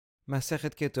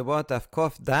Masechet Ketubot Daf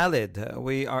Kof Dalid.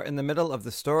 We are in the middle of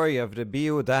the story of Rabbi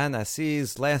Yehuda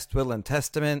Nasi's last will and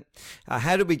testament.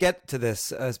 How did we get to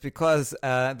this? It's because the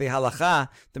halacha,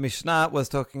 the Mishnah, was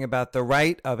talking about the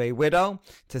right of a widow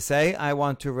to say, I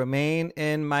want to remain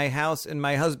in my house, in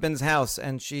my husband's house,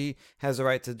 and she has a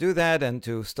right to do that and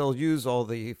to still use all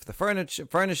the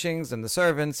furnishings and the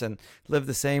servants and live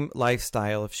the same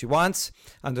lifestyle. If she wants,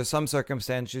 under some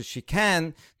circumstances, she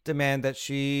can demand that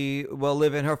she will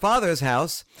live in her father's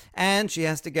house, and she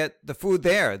has to get the food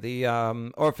there. The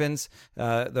orphans,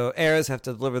 the heirs have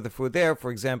to deliver the food there,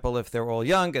 for example, if they're all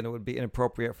young, and it would be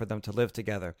inappropriate for them to live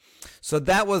together. So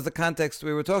that was the context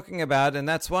we were talking about, and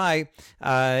that's why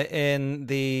in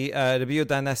the Rabbi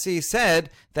Yehuda Nasi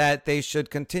said that they should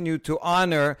continue to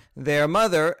honor their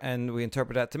mother, and we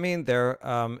interpret that to mean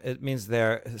it means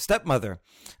their stepmother.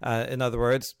 In other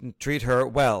words, treat her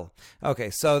well.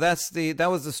 Okay, so that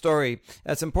was the story.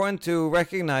 It's important to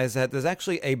recognize that there's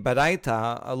actually a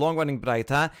baraita, a long-running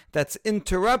baraita, that's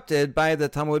interrupted by the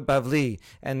Talmud Bavli.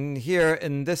 And here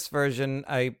in this version,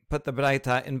 I put the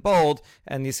baraita in bold,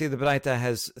 and you see the baraita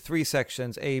has three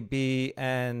sections, A, B,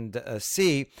 and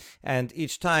C, and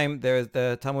each time there's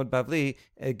the Talmud Bavli,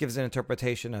 it gives an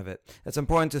interpretation of it. It's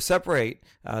important to separate,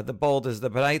 the bold is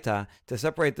the baraita, to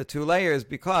separate the two layers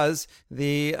because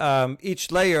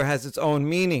each layer has its own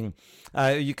meaning.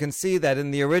 You can see that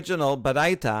in the original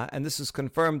baraita, and this is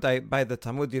confirmed by the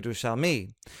Talmud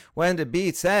Yerushalmi, when the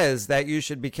B says that you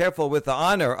should be careful with the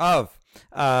honor of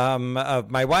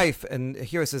my wife, and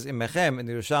here it says imechem, in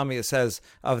Yerushalmi it says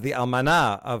of the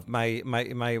almana, of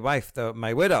my wife,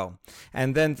 my widow,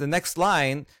 and then the next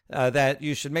line that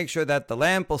you should make sure that the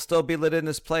lamp will still be lit in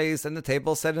its place, and the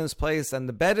table set in its place, and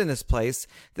the bed in its place.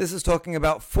 This is talking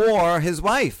about for his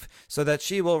wife, so that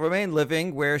she will remain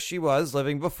living where she was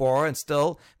living before and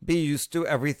still be used to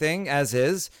everything as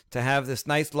is, to have this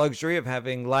nice luxury of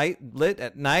having light lit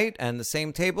at night and the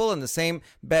same table and the same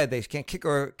bed. They can't kick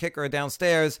her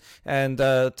downstairs and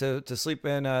to sleep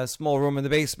in a small room in the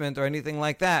basement or anything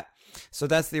like that. So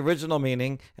that's the original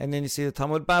meaning, and then you see the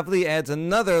Talmud Bavli adds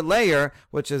another layer,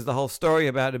 which is the whole story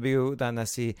about Rabbi Yehuda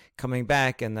Nasi coming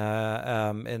back in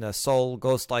a soul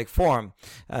ghost-like form.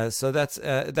 So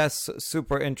that's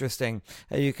super interesting.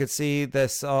 You could see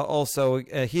this also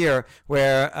here,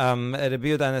 where Rabbi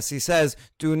Yehuda Nasi says,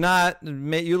 "Do not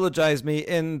eulogize me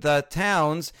in the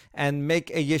towns and make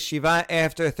a yeshiva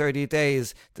after 30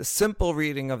 days." The simple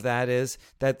reading of that is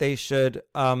that they should.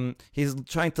 He's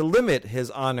trying to limit his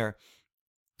honor,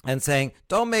 and saying,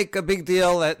 don't make a big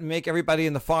deal, make everybody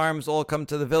in the farms all come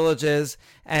to the villages,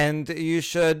 and you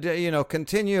should,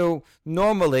 continue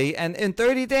normally. And in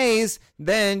 30 days,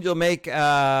 then you'll make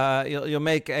a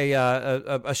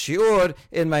shiur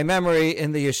in my memory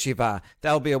in the yeshiva.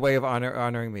 That'll be a way of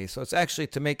honoring me. So it's actually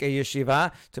to make a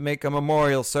yeshiva, to make a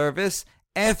memorial service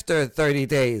after 30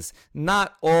 days,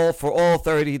 not for all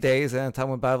 30 days. And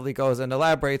Talmud Bavli goes and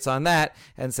elaborates on that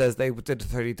and says they did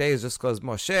 30 days just because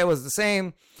Moshe was the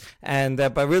same, and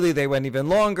but really they went even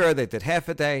longer. They did half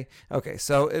a day. Okay,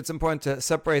 so it's important to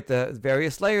separate the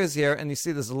various layers here, and you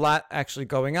see there's a lot actually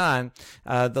going on.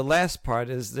 The last part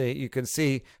is you can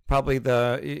see what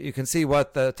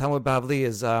the Talmud Bavli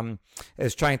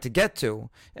is trying to get to,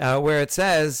 where it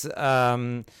says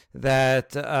that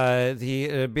the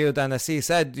Rabbi Yehuda Nasi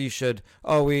said you should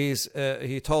always,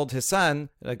 he told his son,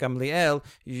 Gamliel,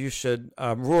 you should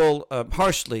rule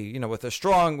harshly,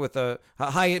 with a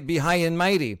high, be high and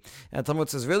mighty. And Talmud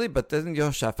says, really? But then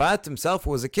Yehoshaphat himself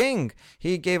was a king.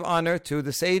 He gave honor to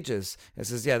the sages. It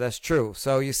says, yeah, that's true.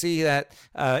 So you see that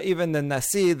even the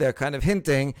Nasi, they're kind of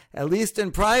hinting, at least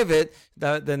in private,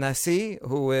 the Nasi,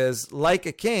 who is like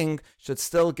a king, should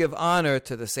still give honor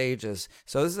to the sages.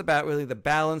 So this is about really the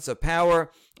balance of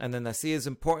power, and the Nasi is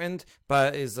important,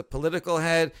 but is the political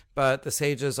head, but the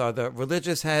sages are the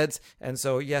religious heads. And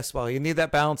so, yes, while you need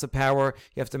that balance of power,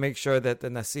 you have to make sure that the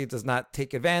Nasi does not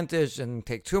take advantage and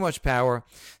take too much power.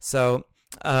 So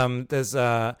there's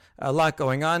a lot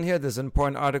going on here. There's an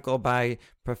important article by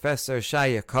Professor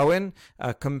Shaya Cohen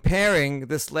comparing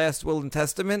this last will and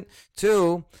testament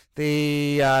to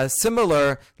the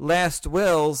similar last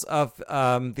wills of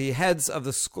the heads of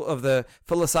the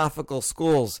philosophical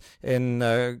schools in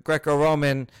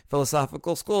Greco-Roman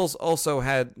philosophical schools. Also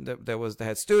had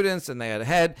students, and they had a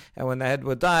head, and when the head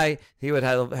would die, he would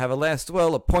have a last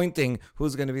will appointing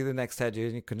who's going to be the next head.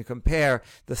 You can compare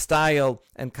the style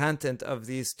and content of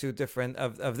these two different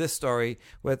of this story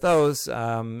with those.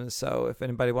 So if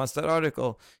anybody wants that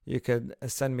article, you could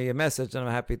send me a message, and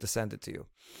I'm happy to send it to you.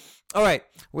 All right,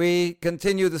 we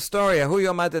continue the story. On the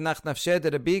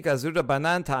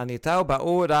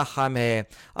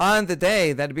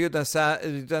day that Rabbi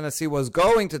Yehuda Nasi was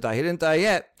going to die, he didn't die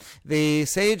yet, the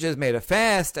sages made a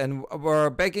fast and were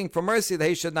begging for mercy that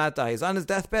he should not die. He's on his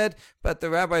deathbed, but the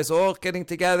rabbis are all getting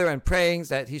together and praying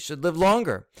that he should live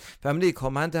longer. And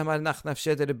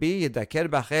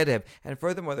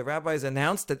furthermore, the rabbis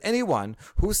announced that anyone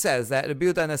who says that Rabbi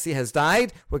Yehuda Nasi has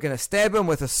died, we're going to stab him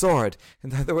with a sword.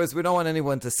 In other words, we don't want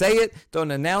anyone to say it.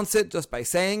 Don't announce it just by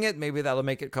saying it. Maybe that'll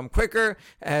make it come quicker.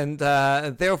 And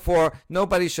therefore,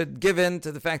 nobody should give in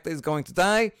to the fact that he's going to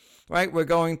die. Right? We're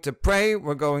going to pray.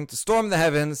 We're going to storm the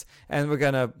heavens, and we're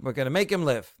gonna make him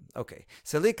live. Okay.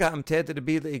 Selika amted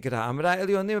Rabbi leigra amra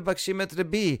elyonim bakshim et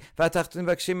Rabbi v'atachtonim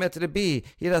bakshim et Rabbi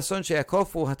yirason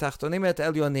sheyakofu hatachtonim et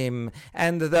elyonim.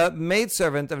 And the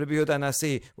maidservant of Rabbi Yehuda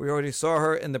Nasi, we already saw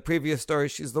her in the previous story.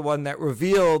 She's the one that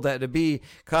revealed that Rabbi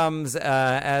comes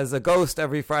as a ghost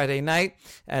every Friday night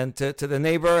and to the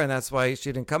neighbor, and that's why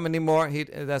she didn't come anymore. He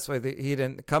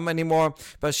didn't come anymore.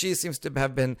 But she seems to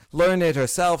have been learned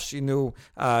herself. She knew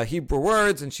Hebrew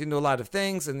words, and she knew a lot of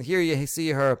things. And here you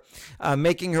see her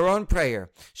making her own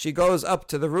prayer. She goes up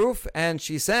to the roof and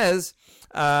she says,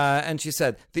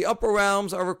 the upper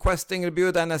realms are requesting Rabbi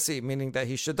Yehuda Nasi, meaning that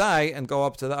he should die and go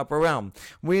up to the upper realm.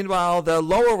 Meanwhile, the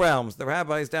lower realms, the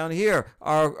rabbis down here,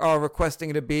 are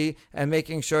requesting Rabbi and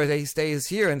making sure that he stays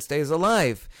here and stays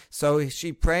alive. So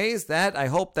she prays that, I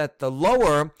hope that the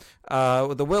will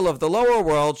of the lower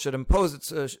world should impose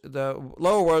its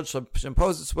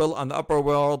will on the upper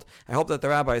world. I hope that the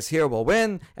rabbis here will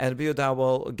win and Rabbi Yehuda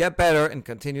will get better and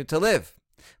continue to live.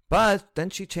 But then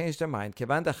she changed her mind. We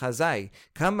saw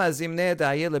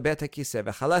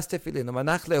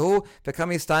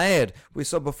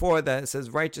before that it says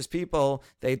righteous people,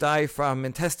 they die from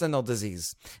intestinal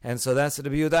disease. And so that's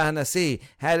Rabbi Yehuda Nasi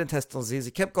had intestinal disease.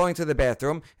 He kept going to the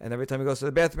bathroom, and every time he goes to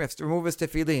the bathroom, he has to remove his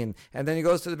tefillin. And then he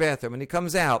goes to the bathroom, and he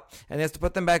comes out, and he has to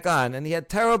put them back on. And he had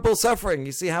terrible suffering.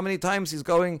 You see how many times he's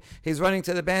running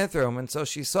to the bathroom. And so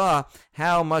she saw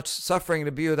how much suffering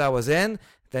Rabbi Yehuda was in.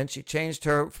 Then she changed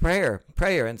her prayer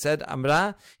and said,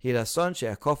 Amra, hirason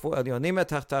sheyakofu elyonim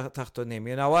tachtonim.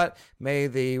 You know what? May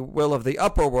the will of the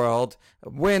upper world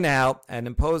win out and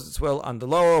impose its will on the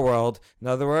lower world. In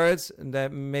other words,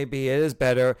 that maybe it is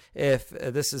better if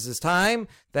this is his time,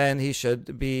 then he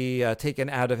should be taken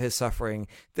out of his suffering.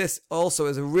 This also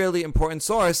is a really important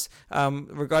source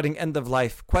regarding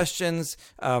end-of-life questions.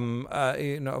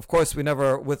 Of course, we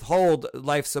never withhold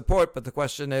life support, but the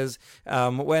question is,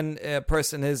 when a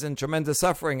person is in tremendous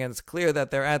suffering and it's clear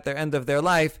that they're at their end of their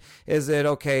life, is it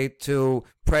okay to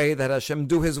pray that Hashem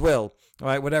do His will,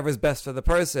 right? Whatever is best for the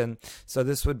person. So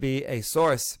this would be a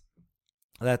source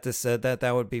that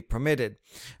that would be permitted.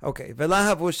 Okay.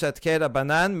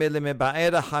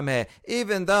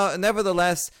 Even though,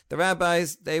 nevertheless, the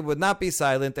rabbis, they would not be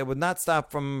silent. They would not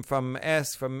stop from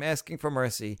asking for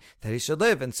mercy that he should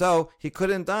live. And so he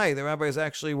couldn't die. The rabbis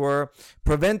actually were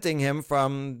preventing him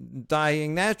from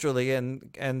dying naturally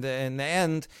and in the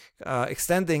end,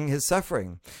 extending his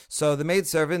suffering. So the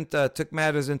maidservant took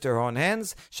matters into her own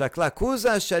hands. And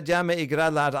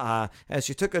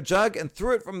she took a jug and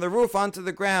threw it from the roof onto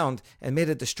the ground and made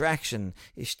a distraction.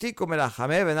 The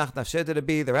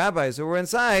rabbis who were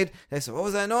inside, they said, what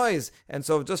was that noise? And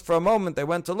so just for a moment they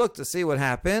went to look to see what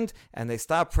happened, and they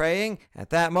stopped praying.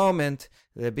 At that moment,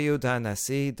 Rabbi Yehuda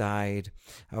Nasi died.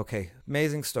 Okay,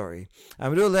 amazing story.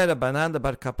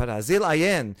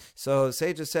 So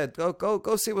sages said,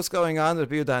 go see what's going on with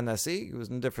Rabbi Yehuda Nasi. He was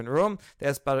in a different room. They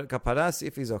asked Bar Kapara, see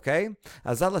if he's okay.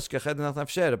 Bar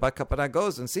Kapara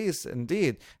goes and sees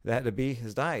indeed that Rabbi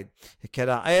has died. So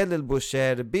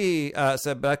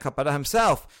Bar Kapara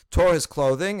himself tore his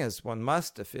clothing, as one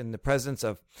must if in the presence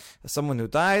of someone who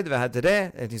died,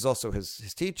 and he's also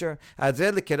his teacher. But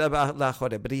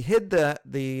he hid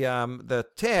the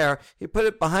tear, he put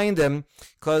it behind him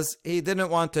because he didn't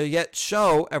want to yet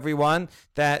show everyone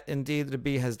that indeed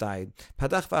Rabbi has died. So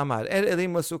Bar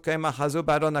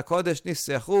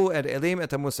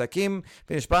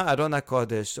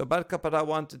Kapara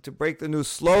wanted to break the news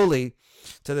slowly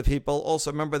to the people.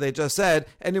 Also, remember they just said,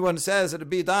 anyone who says that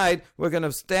Rabbi died, we're going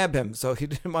to stab him. So he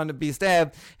didn't want to be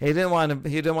stabbed. He didn't want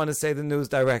to say the news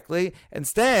directly.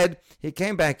 Instead, he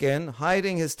came back in,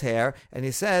 hiding his tear, and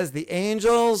he says the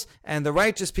angels and the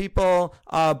righteous people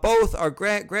both are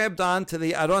grabbed on to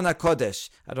the Aron HaKodesh.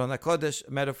 Aron HaKodesh,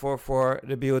 metaphor for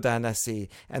Rabbi Yehuda Nasi.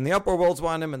 And the upper worlds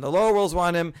want him, and the lower worlds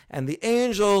want him, and the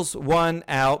angels won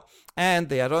out. and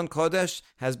the Aron Kodesh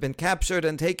has been captured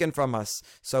and taken from us.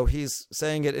 So he's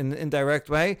saying it in an indirect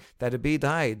way that Rabbi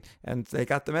died, and they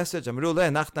got the message. Amru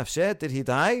le nach nafshe, did he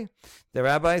die? The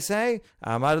rabbis say,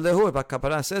 Amar lehu,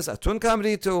 Bakapara says, Atun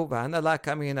kamritu, v'ana la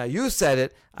kamina. You said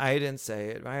it, I didn't say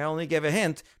it. I only gave a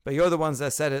hint, but you're the ones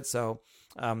that said it, so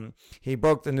he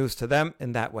broke the news to them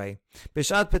in that way.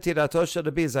 Now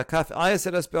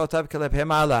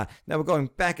we're going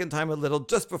back in time a little,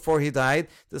 just before he died.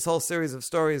 This whole series of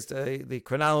stories, the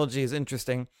chronology is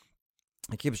interesting.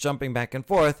 It keeps jumping back and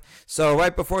forth. So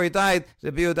right before he died,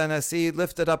 Rabbi Yehuda Nasi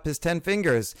lifted up his 10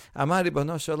 fingers. He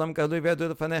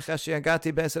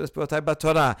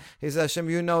says, Hashem,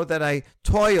 you know that I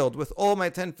toiled with all my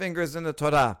 10 fingers in the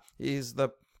Torah. He's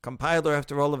the compiler,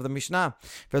 after all, of the Mishnah.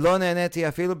 And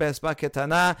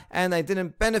I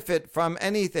didn't benefit from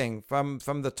anything from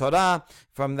the Torah,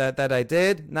 from that I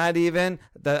did, not even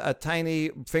a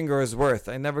tiny finger's worth.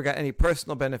 I never got any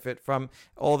personal benefit from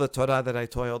all the Torah that I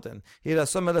toiled in.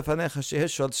 So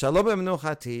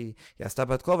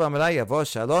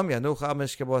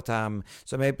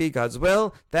may it be God's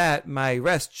will that my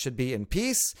rest should be in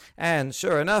peace. And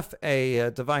sure enough,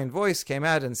 a divine voice came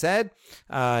out and said,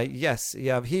 yes,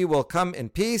 he will come in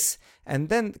peace. And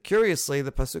then, curiously,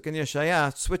 the pasuk in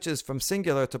Yeshaya switches from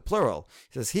singular to plural.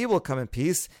 It says, he will come in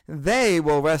peace. They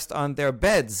will rest on their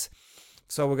beds.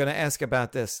 So we're going to ask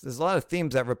about this. There's a lot of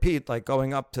themes that repeat, like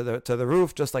going up to the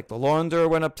roof, just like the launder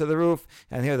went up to the roof.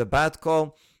 And here the bat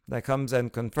kol that comes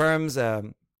and confirms that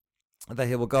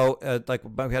he will go, like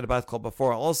we had a bat call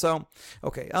before also.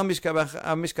 Okay. Now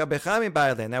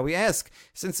we ask,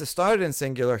 since it started in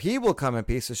singular, he will come in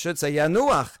peace. It should say,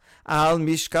 Yanuach al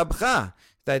mishkabcha,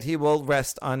 that he will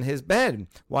rest on his bed.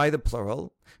 Why the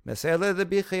plural? When a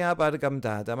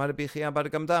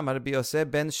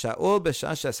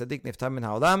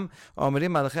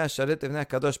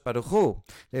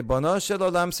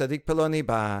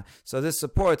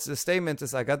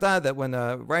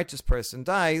righteous person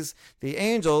dies, the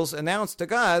angels announce to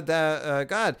God that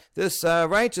God, this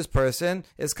righteous person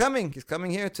is coming. He's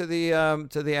coming here to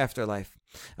the afterlife.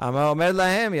 So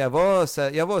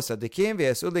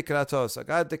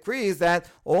God decrees that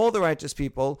all the righteous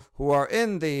people who are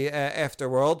in the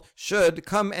afterworld should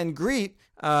come and greet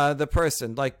the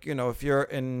person. Like, if you're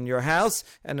in your house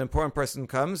and an important person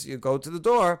comes, you go to the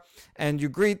door and you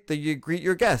greet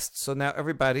your guests. So now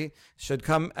everybody should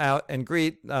come out and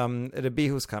greet Rabbi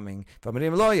who's coming. And they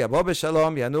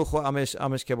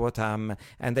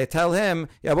tell him,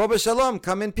 Yabo b'shalom,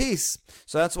 come in peace.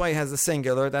 So that's why he has the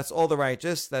singular. That's all the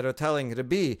righteous that are telling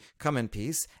Rabbi, come in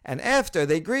peace. And after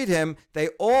they greet him, they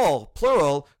all,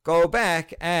 plural, go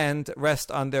back and rest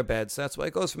on their beds. So that's why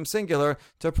it goes from singular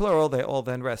to plural. They all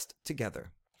then rest together.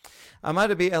 Amar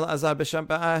Rabbi Elazar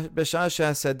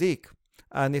b'shasha Sadiq.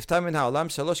 A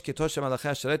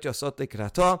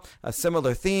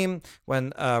similar theme,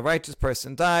 when a righteous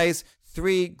person dies,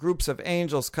 3 groups of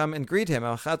angels come and greet him.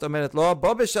 One says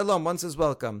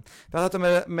welcome.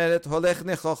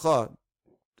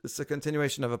 It's a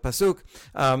continuation of a pasuk.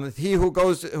 He who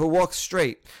walks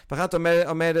straight. And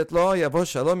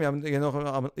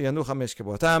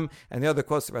the other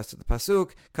quotes the rest of the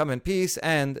pasuk, come in peace,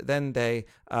 and then they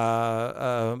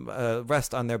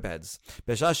rest on their beds.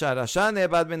 On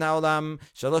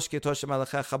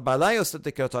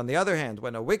the other hand,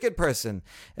 when a wicked person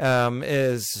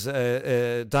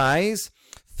dies,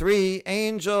 3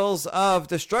 angels of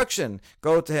destruction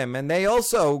go to him, and they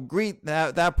also greet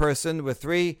that person with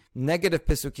 3 negative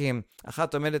pisukim.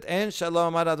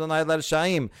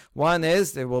 One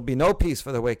is, there will be no peace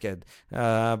for the wicked.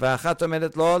 Another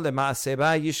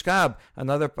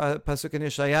pasuk in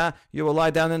Yeshaya, you will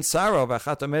lie down in sorrow.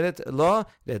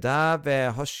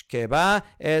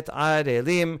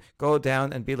 Go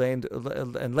down and be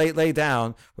lay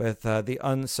down with the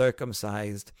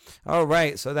uncircumcised. All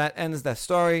right, so that ends that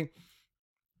story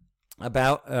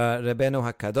about Rabbeinu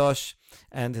HaKadosh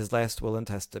and his last will and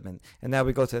testament. And now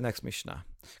we go to the next Mishnah.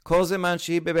 Kol zeman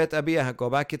shehi bebet abiyah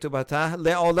goba ketubata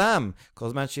le'olam.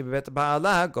 Kol zeman shehi bebet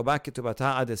ba'ala goba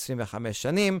ketubata ad 25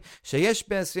 shanim. Sheyesh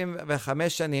be-25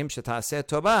 shanim sheta'aseh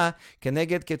tova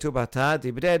keneged ketubata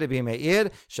divrei Rabbi Meir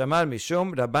shamar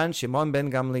mishum Rabban Shimon ben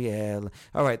Gamliel.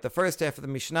 All right, the first half of the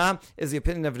Mishnah is the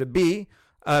opinion of Rabbi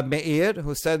Meir,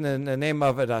 who said in the name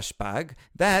of Rashbag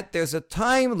that there's a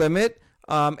time limit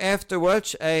after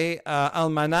which a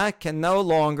almana can no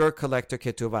longer collect her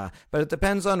ketubah. But it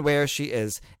depends on where she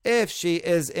is. If she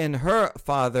is in her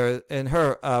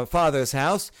father's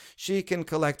house, she can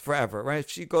collect forever, right? If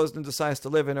she goes and decides to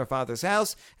live in her father's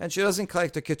house and she doesn't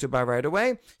collect her ketubah right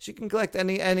away, she can collect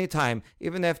any time.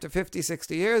 Even after 50,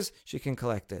 60 years, she can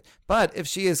collect it. But if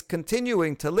she is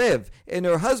continuing to live in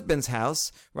her husband's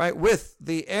house, right, with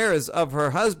the heirs of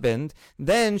her husband,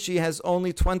 then she has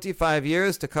only 25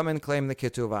 years to come and claim the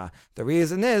ketubah. The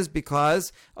reason is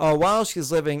because while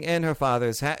she's living in her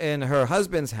in her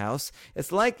husband's house,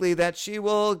 it's likely that she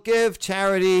will give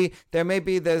charity.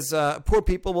 There's poor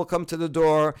people will come to the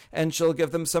door and she'll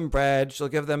give them some bread, she'll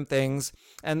give them things,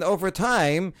 and over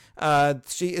time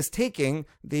she is taking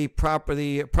the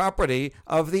property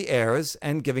of the heirs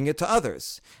and giving it to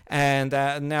others. And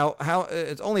now, how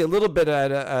it's only a little bit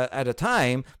at a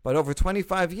time, but over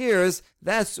 25 years,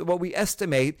 that's what we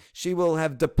estimate she will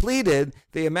have depleted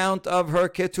the amount of her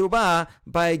ketubah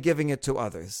by giving it to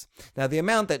others. Now, the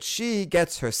amount that she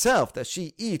gets herself, that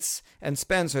she eats and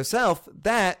spends herself,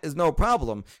 that is no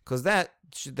problem, because the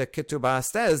ketubah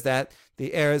says that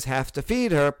the heirs have to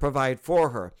feed her, provide for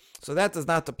her. So that does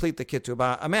not deplete the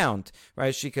ketubah amount,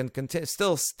 right? She can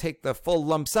still take the full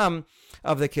lump sum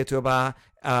of the ketubah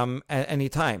at any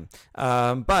time.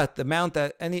 But the amount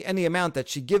that any amount that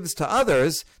she gives to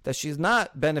others that she's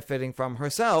not benefiting from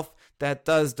herself, that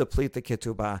does deplete the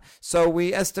ketubah. So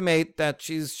we estimate that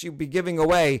she'll be giving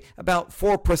away about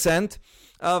 4%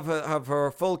 of her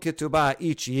full ketubah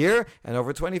each year, and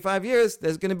over 25 years,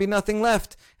 there's going to be nothing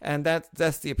left. And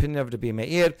that's the opinion of Rabbi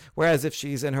Meir. Whereas if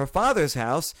she's in her father's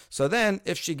house, so then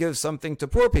if she gives something to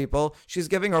poor people, she's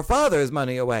giving her father's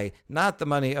money away, not the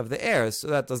money of the heirs. So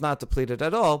that does not deplete it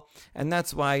at all, and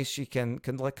that's why she can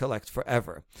collect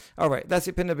forever. All right, that's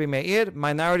the opinion of Rabbi Meir,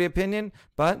 minority opinion,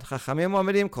 but Chachamim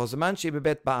omerim kol zman she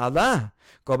bebet ba'ala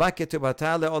goba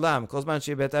ketubata leolam, kol zman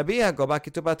she bebet abiyah goba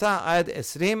ketubata ad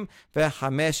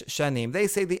 25 shanim. They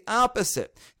say the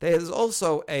opposite. There is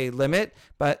also a limit,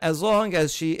 but as long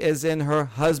as she is in her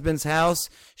husband's house,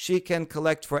 she can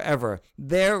collect forever.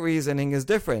 Their reasoning is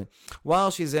different.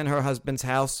 While she's in her husband's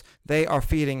house, they are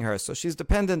feeding her, so she's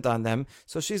dependent on them.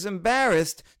 So she's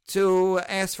embarrassed to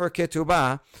ask for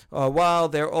ketubah while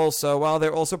they're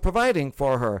also providing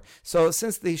for her. So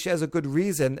since she has a good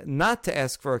reason not to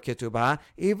ask for a ketubah,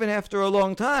 even after a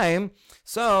long time,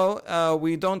 so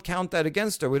we don't count that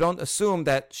against her. We don't assume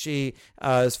that she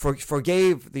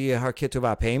forgave her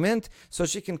ketubah payment, so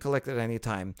she can collect it any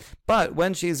time. But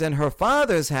when she's in her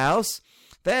father's house,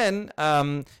 then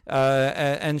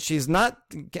and she's not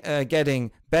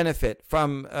getting benefit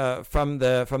from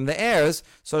the heirs,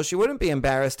 so she wouldn't be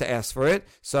embarrassed to ask for it.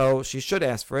 So she should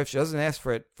ask for it. If she doesn't ask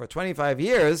for it for 25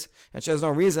 years and she has no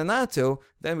reason not to,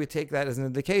 then we take that as an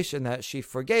indication that she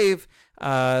forgave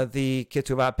the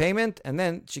ketubah payment, and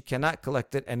then she cannot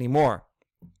collect it anymore.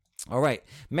 All right.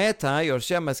 Meta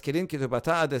yorsheh maskirin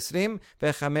ketubata ad 25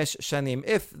 shanim.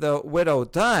 If the widow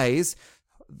dies,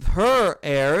 her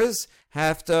heirs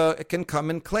can come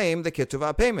and claim the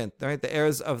ketubah payment. Right? The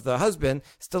heirs of the husband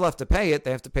still have to pay it.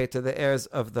 They have to pay to the heirs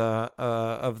of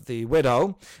the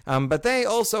widow, but they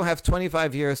also have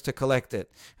 25 years to collect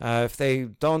it. If they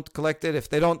don't collect it, if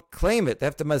they don't claim it, they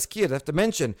have to mazkir, they have to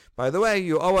mention, by the way,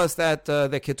 you owe us that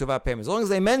the ketubah payment. As long as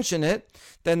they mention it,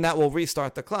 then that will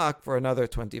restart the clock for another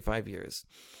 25 years.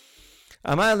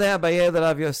 אמר לאביי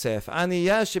לרב יוסף,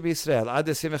 ענייה שבישראל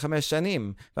עד 25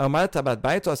 שנים, ואמרת בת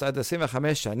ביתוס עד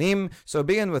 25 שנים. So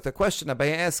begin with a question.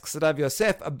 Abaye asks Rav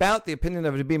Yosef about the opinion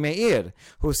of Rabbi Meir,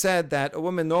 who said that a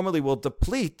woman normally will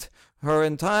deplete her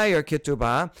entire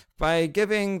ketubah by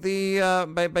giving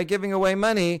by giving away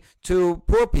money to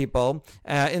poor people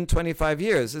in 25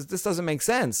 years. This doesn't make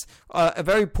sense. A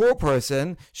very poor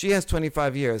person, she has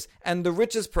 25 years, and the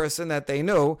richest person that they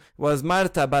knew was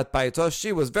Marta bat Baitos.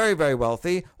 She was very, very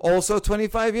wealthy, also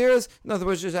 25 years. In other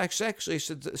words, it actually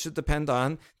should depend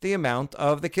on the amount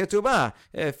of the ketubah.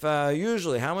 If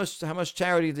usually, how much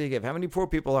charity do you give? How many poor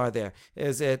people are there?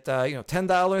 Is it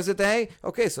 $10 a day?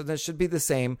 Okay, so that should be the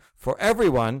same for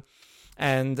everyone.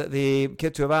 And the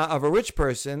ketubah of a rich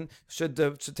person should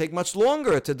take much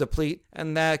longer to deplete,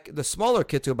 and that the smaller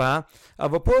ketubah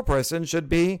of a poor person should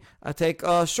take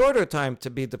a shorter time to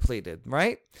be depleted,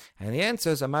 right? And the answer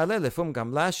is, according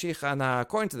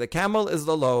to the camel is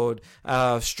the load.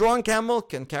 A strong camel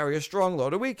can carry a strong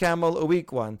load. A weak camel, a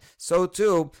weak one. So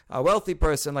too, a wealthy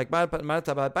person like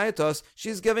Marta bat Baitos,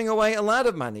 she's giving away a lot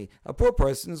of money. A poor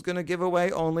person is going to give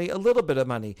away only a little bit of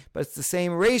money. But it's the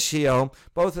same ratio.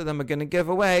 Both of them are going to give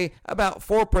away about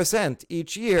 4%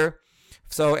 each year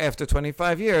So after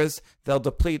 25 years, they'll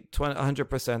deplete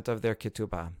 100% of their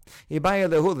ketubah.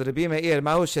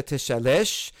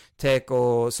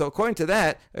 So according to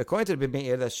that, according to the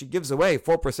Meir, that she gives away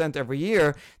 4% every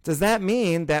year, does that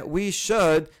mean that we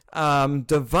should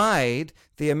divide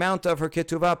the amount of her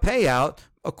ketubah payout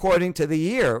according to the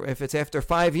year? If it's after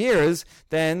 5 years,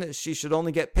 then she should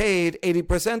only get paid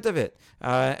 80% of it,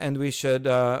 and we should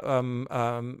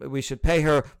pay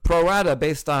her pro rata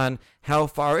based on how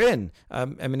far in.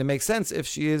 It makes sense if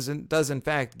she does in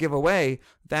fact give away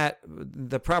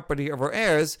the property of her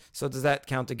heirs. So does that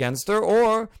count against her?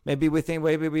 Or maybe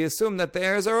we assume that the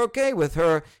heirs are okay with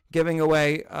her giving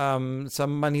away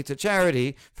some money to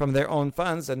charity from their own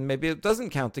funds, and maybe it doesn't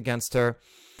count against her.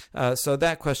 So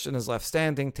that question is left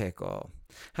standing. Teko.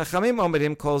 Hachamim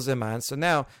omedim kol zeman. So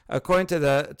now, according to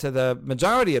the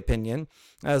majority opinion,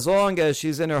 as long as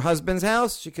she's in her husband's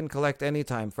house, she can collect any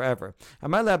time, forever.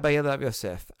 Amar le'Abaye Rav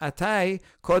Yosef, Atai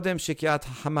kodem shikyat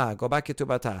hama, go back to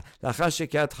bata. Lachar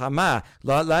shikyat hama,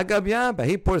 lo lagabya,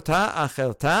 bahi purta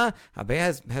achelta.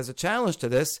 Abaye has a challenge to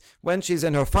this. When she's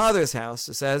in her father's house,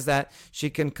 it says that she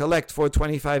can collect for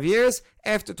 25 years.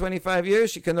 After 25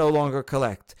 years, she can no longer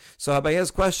collect. So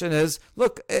Abaye's question is,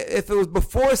 look, if it was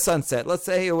before sunset, let's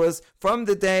say it was from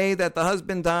the day that the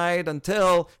husband died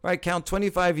until, count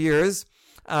 25 years,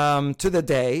 to the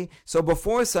day. So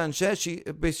before sunset, she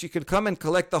could come and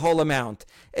collect the whole amount.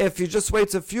 If you just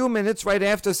waits a few minutes right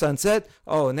after sunset,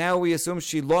 now we assume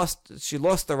she lost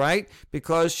the right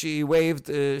because she waived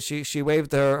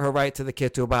her right to the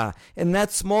ketubah. In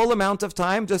that small amount of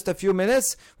time, just a few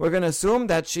minutes, we're going to assume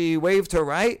that she waived her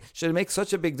right. Should it make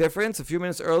such a big difference? A few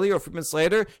minutes earlier or a few minutes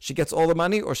later, she gets all the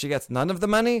money or she gets none of the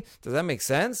money? Does that make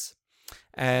sense?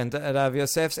 And Rav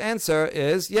Yosef's answer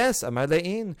is yes. Amar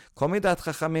le'in kol midat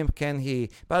chachamim ken hi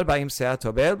bal ba'im se'ah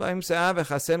tobel ba'im se'ah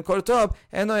v'chasen kol tov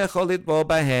eno yachol litbol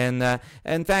bahen.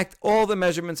 In fact, all the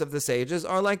measurements of the sages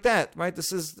are like that, right?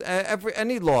 This is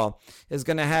any law is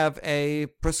going to have a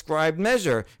prescribed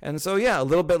measure, and so a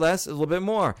little bit less, a little bit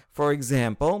more. For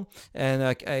example, and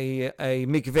a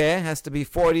mikveh has to be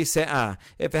 40 se'ah.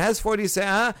 If it has 40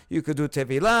 se'ah, you could do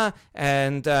tevilah,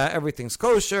 and everything's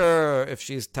kosher. If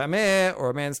she's tameh or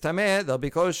a man's tameh, they'll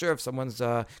be kosher. If someone's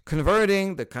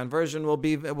converting, the conversion will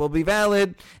be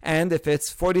valid. And if it's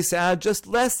 40 se'ah, just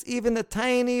less, even a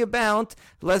tiny amount,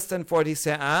 less than 40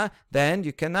 se'ah, then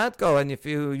you cannot go. And if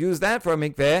you use that for a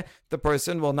mikveh, the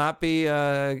person will not be,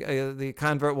 the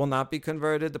convert will not be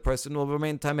converted. The person will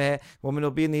remain tameh. Woman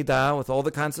will be nidah with all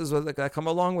the consequences that come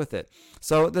along with it.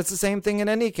 So that's the same thing in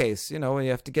any case. When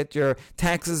you have to get your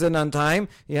taxes in on time,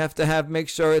 you have to make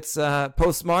sure it's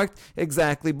postmarked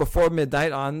exactly before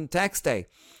midnight on tax day.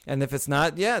 And if it's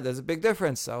not, there's a big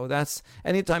difference. So that's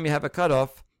anytime you have a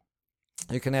cutoff,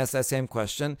 you can ask that same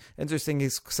question. Interesting, he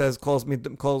says, calls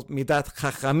midat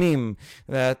chachamim,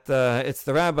 that it's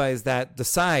the rabbis that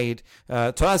decide.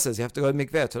 Torah says you have to go to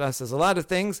mikveh. Torah says a lot of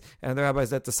things, and the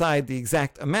rabbis that decide the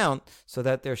exact amount so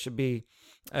that there should be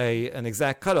an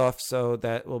exact cutoff, so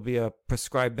that will be a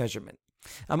prescribed measurement.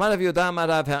 Amar Rav Yehuda Amar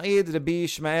Rav Ha'id Rabbi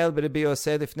Ishmael Rabbi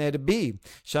Yosef Lifnei Rabbi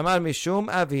Shamar Mishum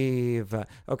Aviv.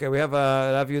 Okay, we have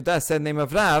Rav Yehuda said name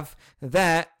of Rav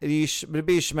that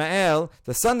Rabbi Ishmael,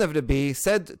 the son of Rabbi,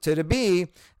 said to Rabbi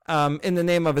in the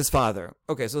name of his father.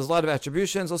 Okay, so there's a lot of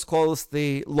attributions. Let's call this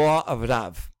the law of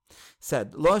Rav.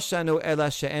 Said Lo shanu ela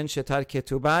she'en shetar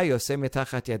ketubah yoseh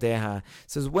mitachat yadeha.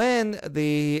 Says when in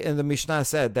the Mishnah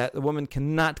said that the woman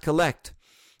cannot collect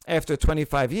after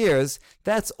 25 years,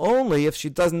 that's only if she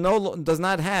does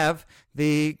not have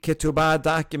the ketubah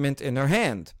document in her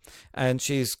hand, and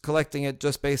she's collecting it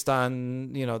just based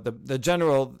on the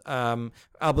general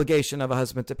obligation of a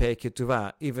husband to pay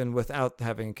ketubah, even without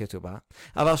having a ketubah.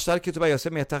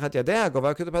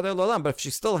 But if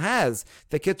she still has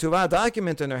the ketubah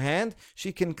document in her hand,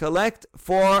 she can collect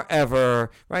forever.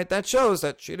 Right? That shows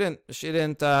that she didn't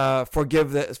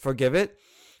forgive it.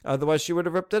 Otherwise, she would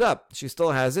have ripped it up. She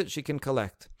still has it. She can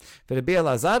collect. Rabbi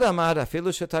Elazar amar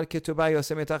afilu shetar ketubah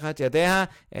yoseh mitachat yadeha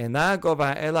ena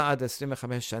gova ela ad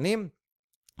 25 shanim.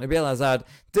 Rabbi Elazar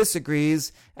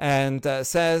disagrees and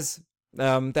says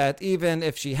that even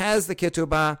if she has the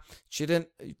ketubah, she didn't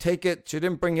take it, she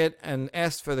didn't bring it and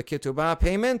ask for the ketubah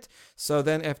payment, so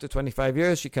then after 25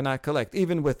 years, she cannot collect,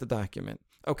 even with the document.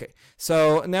 Okay,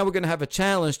 so now we're going to have a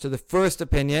challenge to the first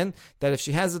opinion, that if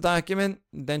she has a document,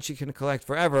 then she can collect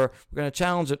forever. We're going to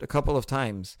challenge it a couple of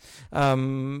times.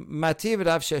 Mativ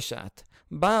Rav Sheshat.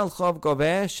 Baal Chov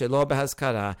Goveh Shelo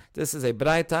Behazkara. This is a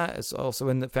braita, it's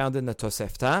also found in the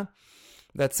Tosefta,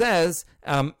 that says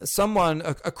a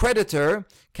creditor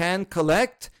can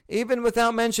collect even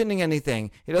without mentioning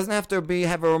anything. He doesn't have to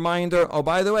have a reminder, oh,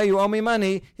 by the way, you owe me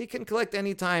money. He can collect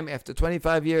any time after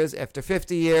 25 years, after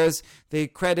 50 years. The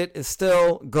credit is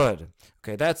still good.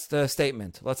 Okay, that's the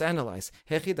statement. Let's analyze.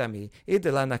 If he doesn't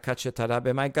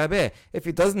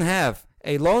have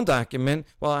a loan document,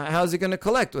 well, how's he going to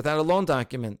collect without a loan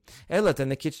document? But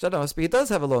he does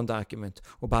have a loan document.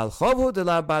 And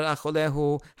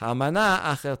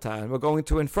we're going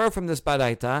to infer from this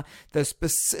baraita that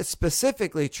it's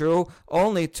specifically true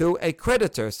only to a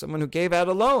creditor, someone who gave out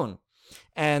a loan.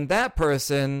 And that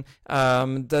person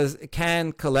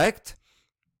can collect.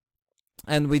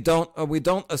 And we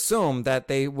don't assume that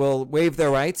they will waive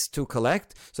their rights to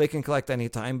collect, so they can collect any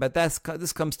time. But this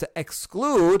comes to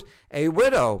exclude a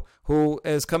widow who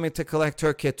is coming to collect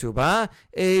her ketubah.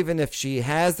 Even if she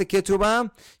has the ketubah,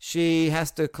 she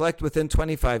has to collect within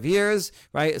 25 years,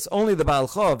 right? It's only the Baal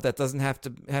Chov that doesn't have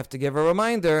to give a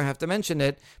reminder, have to mention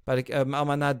it, but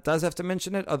Almanah does have to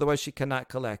mention it, otherwise she cannot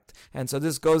collect. And so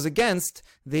this goes against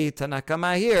the Tanna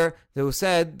Kama here, who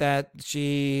said that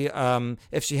she,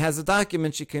 if she has a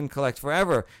document, she can collect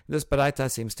forever. This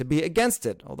baraita seems to be against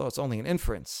it, although it's only an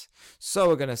inference. So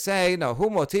we're going to say, no, hu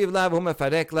motiv la, hu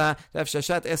mefarek la. Rav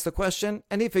Sheshet asked the question,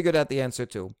 and he figured out the answer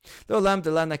too. Could be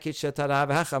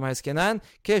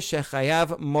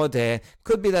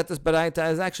that this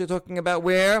baraita is actually talking about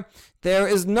where there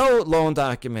is no loan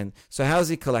document. So how's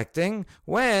he collecting?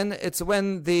 When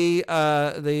the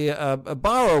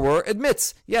borrower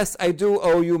admits, yes, I do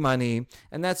owe you money,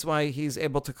 and that's why he's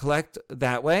able to collect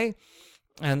that way.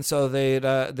 And so the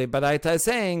baraita is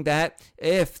saying that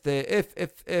if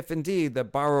indeed the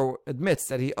borrower admits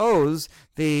that he owes,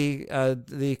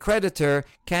 the creditor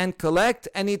can collect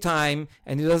any time,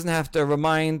 and he doesn't have to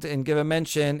remind and give a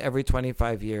mention every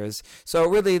 25 years. So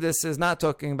really, this is not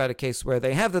talking about a case where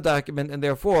they have the document, and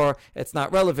therefore it's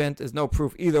not relevant. There's no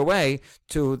proof either way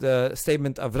to the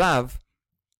statement of Rav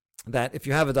that if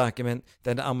you have a document,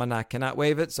 then Almanah cannot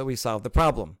waive it, so we solve the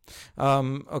problem.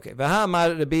 Okay.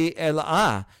 V'ha'amar Rabbi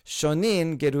Ela'ah,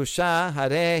 shonin gerusha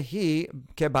harehi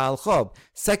kebal chob.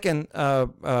 Second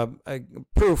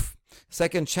proof,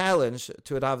 second challenge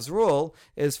to Rav's rule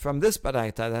is from this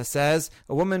baraita that says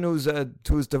a woman who's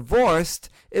divorced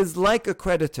is like a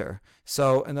creditor.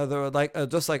 So another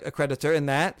just like a creditor in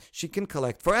that she can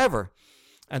collect forever.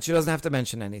 And she doesn't have to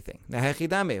mention anything.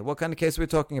 What kind of case are we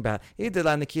talking about? If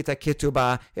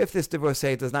this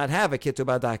divorcee does not have a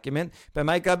ketubah document,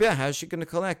 how is she going to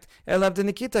collect? Must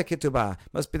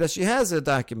be that she has a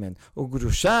document. And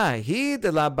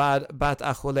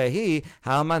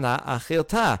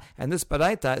this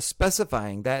baraita is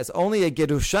specifying that it's only a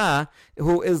gerusha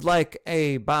who is like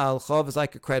a Baal Chov, is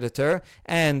like a creditor,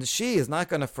 and she is not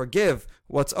going to forgive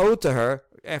what's owed to her.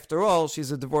 After all,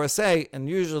 she's a divorcee, and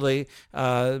usually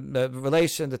there's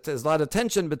a lot of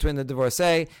tension between the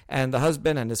divorcee and the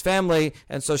husband and his family,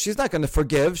 and so she's not going to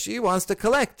forgive. She wants to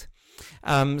collect.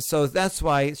 So that's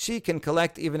why she can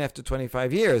collect even after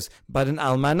 25 years. But an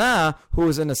almanah, who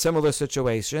is in a similar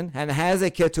situation and has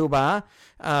a ketubah,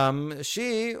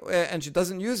 she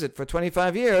doesn't use it for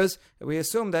 25 years, we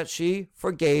assume that she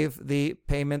forgave the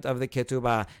payment of the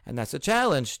ketubah. And that's a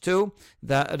challenge to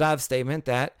the Rav statement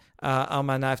that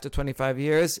almanah after 25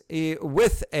 years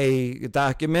with a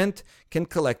document can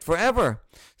collect forever.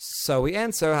 So we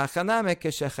answer,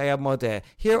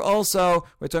 here also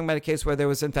we're talking about a case where there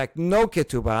was in fact no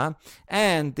ketubah,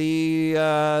 and the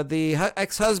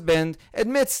ex-husband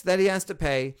admits that he has to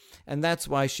pay, and that's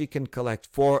why she can collect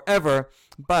forever.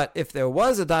 But if there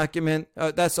was a document,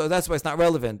 that's why it's not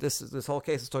relevant. This whole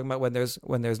case is talking about when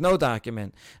there's no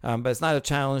document, but it's not a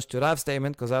challenge to Rav's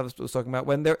statement, because Rav was talking about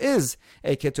when there is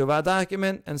a ketubah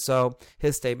document, and so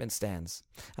his statement stands.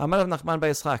 Amar Rav Nachman bar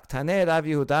Yitzchak, Taneh Rav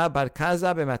Yehuda bar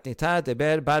Kaza b'matnita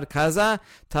deber bar Kaza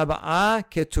taba'a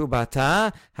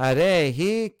ketubata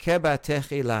harehi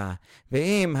kebatechila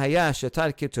ve'im haya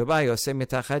shetar ketubah yoseh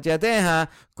mitachat yadeha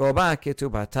goba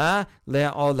ketubata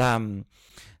le'olam.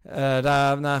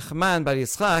 Rav Nachman bar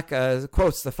Yitzchak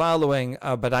quotes the following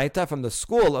baraita from the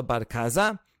school of Bar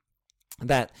Kaza,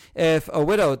 that if a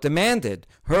widow demanded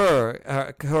her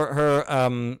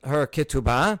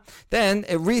ketubah, then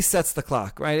it resets the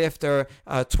clock, right? After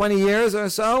 20 years or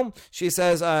so, she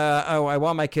says, I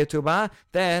want my ketubah,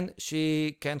 then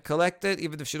she can collect it.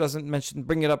 Even if she doesn't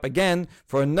bring it up again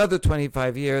for another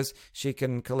 25 years, she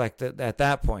can collect it at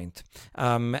that point.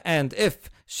 And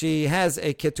if she has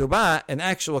a ketubah, an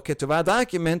actual ketubah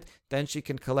document, then she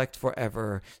can collect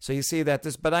forever. So you see that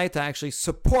this baraita actually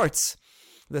supports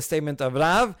the statement of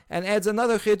Rav and adds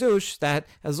another chidush that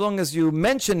as long as you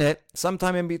mention it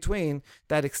sometime in between,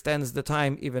 that extends the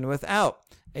time even without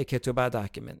a ketubah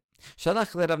document.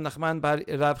 שלח לרב נחמן בר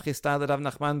רב חיסדא לרב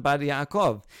נחמן בר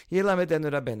יעקב, ילמדנו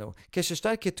רבנו,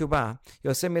 כששטר כתובה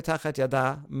יוצא מתחת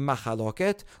ידה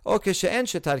מחלוקת, או כשאין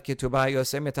שטר כתובה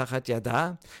יוצא מתחת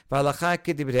ידה, והלכה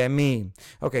כדברי מי.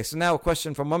 Okay, so now a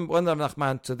question from one Rav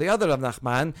Nachman to the other Rav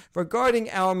Nachman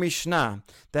regarding our Mishnah,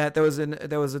 that there was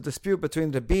a dispute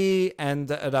between Rabbi and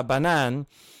Rabbanan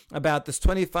about this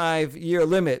 25-year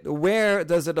limit. Where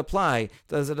does it apply?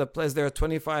 Is there a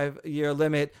 25-year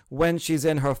limit when she's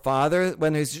in her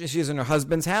she's in her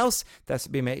husband's house? That's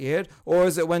Bimeir. Or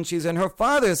is it when she's in her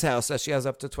father's house that she has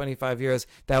up to 25 years?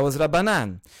 That was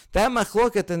Rabbanan. That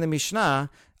machloket in the Mishnah,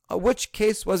 which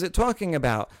case was it talking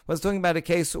about? Was it talking about a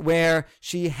case where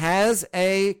she has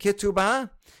a ketubah?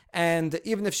 And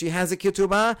even if she has a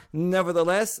ketubah,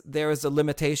 nevertheless, there is a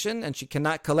limitation and she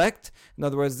cannot collect. In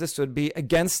other words, this would be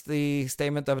against the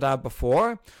statement of Rav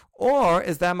before. Or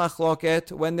is that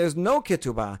machloket when there's no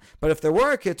ketubah? But if there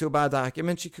were a ketubah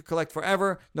document, she could collect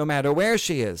forever, no matter where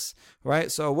she is. Right?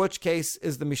 So which case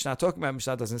is the Mishnah talking about?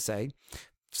 Mishnah doesn't say.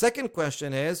 Second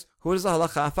question is, who does the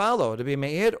halacha follow? Rabbi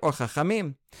Meir or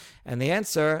Chachamim? And the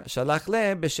answer, Shalach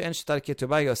le b'she'en shtar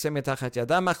ketubah yoseh mitachat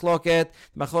yada machloket.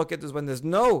 Machloket is when there's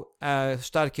no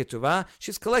shtar ketubah.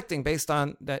 She's collecting based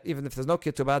on that. Even if there's no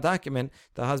ketubah document,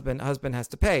 the husband has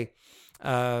to pay,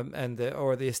 or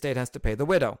the estate has to pay the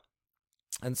widow.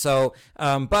 And so,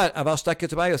 but if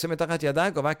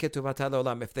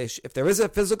there is a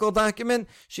physical document,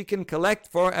 she can collect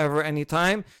forever,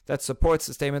 anytime. That supports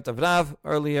the statement of Rav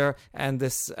earlier, and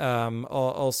this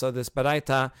also this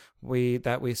baraita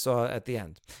that we saw at the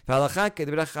end. And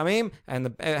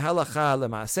the halacha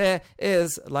l'maaseh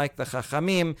is like the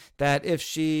chachamim, that if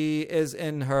she is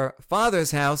in her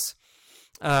father's house,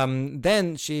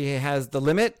 then she has the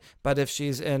limit. But if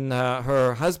she's in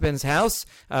her husband's house,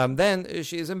 then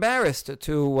she's embarrassed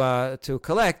to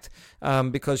collect,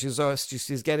 because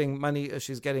she's getting money,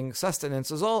 she's getting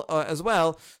sustenance as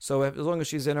well. So as long as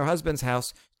she's in her husband's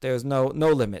house, there's no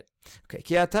limit. Okay.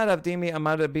 Ki atar avdimi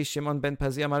amar Rabbi Shimon ben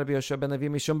Pazi amar Rabbi Yoshua ben Levi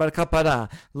mishum bar kapara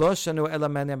lo shanu ela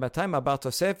manya batayim abar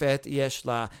tosefet yesh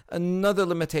la. Another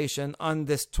limitation on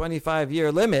this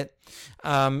 25-year limit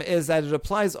is that it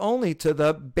applies only to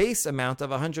the base amount of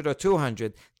 100 or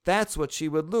 200. That's what she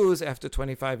would lose after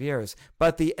 25 years.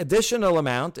 But the additional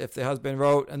amount, if the husband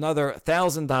wrote another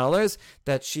 $1,000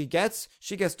 that she gets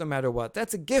no matter what.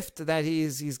 That's a gift that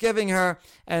he's giving her,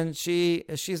 and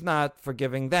she's not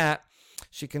forgiving that.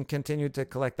 She can continue to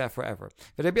collect that forever.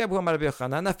 Whereas Rabbi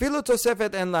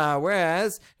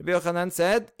Yochanan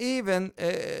said, even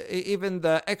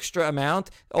the extra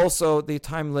amount, also the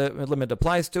time limit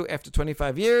applies to. After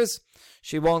 25 years,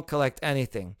 she won't collect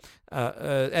anything.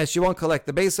 As she won't collect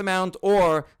the base amount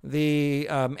or the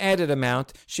added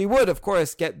amount. She would, of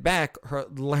course, get back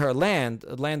her land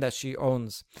that she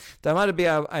owns. And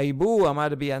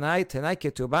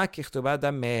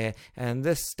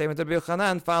this statement of Rabbi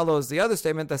Yochanan follows the other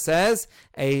statement that says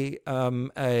a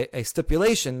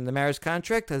stipulation in the marriage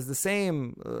contract has the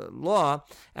same law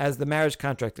as the marriage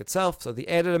contract itself. So the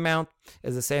added amount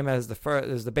is the same as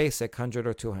the basic 100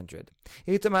 or 200.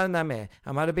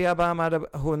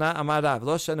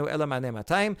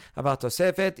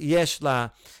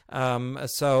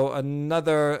 So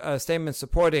another statement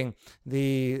supporting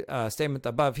the statement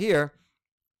above here,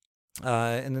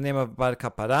 in the name of Bar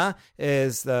Kapara,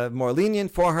 is more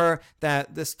lenient for her,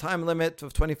 that this time limit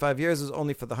of 25 years is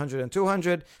only for the 100 and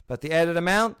 200, but the added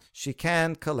amount she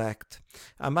can collect.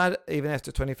 Amar, even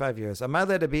after 25 years. Amar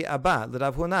le Rabbi Abba, le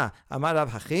Rav Huna, Amar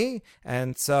Rav Hachi,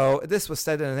 and so this was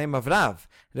said in the name of Rav.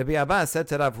 Rabbi Abba said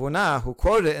to Rav Huna, who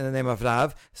quoted it in the name of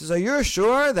Rav, says, "Are you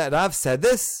sure that Rav said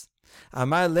this?"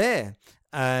 Amar le,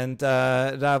 and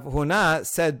Rav Huna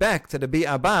said back to Rabbi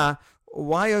Abba,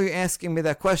 "Why are you asking me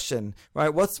that question?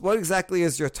 Right? What exactly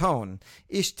is your tone?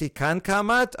 Ishtikan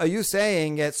kamat? Are you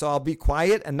saying it so I'll be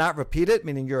quiet and not repeat it,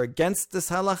 meaning you're against this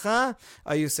halacha?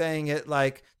 Are you saying it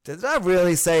like, did Rav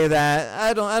really say that?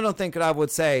 I don't think Rav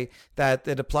would say that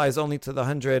it applies only to the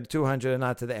 100, 200, and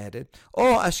not to the added.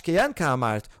 Or ashkiyan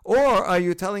kamart? Or are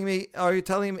you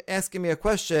asking me a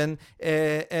question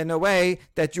in a way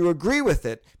that you agree with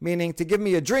it, meaning to give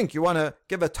me a drink? You want to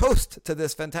give a toast to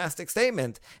this fantastic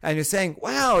statement, and you're saying,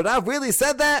 "Wow, Rav really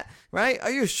said that, right?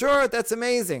 Are you sure? That's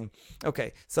amazing."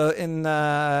 Okay, so in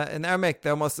Aramaic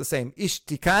they're almost the same.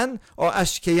 Ishtikan or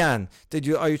ashkiyan?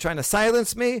 Are you trying to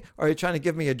silence me, or are you trying to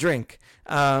give me a drink?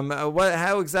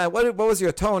 What was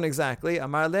your tone exactly?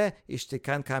 Amar le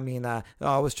ishtikan kamina.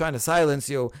 I was trying to silence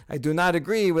you. I do not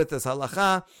agree with this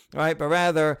halacha, right? But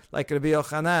rather, like Rabbi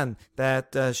Yochanan,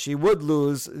 that she would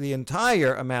lose the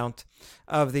entire amount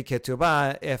of the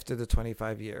ketubah after the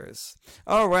 25 years.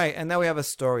 All right, and now we have a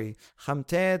story.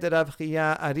 Chamte de Rav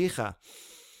Chiya Aricha.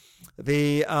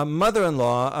 The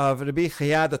mother-in-law of Rabbi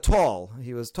Chiya the Tall,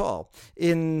 he was tall,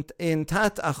 in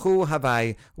Tat Achu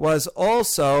Havai, was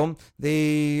also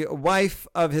the wife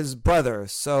of his brother.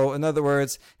 So, in other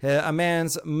words, a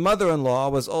man's mother-in-law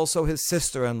was also his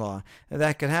sister-in-law. And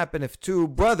that can happen if two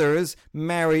brothers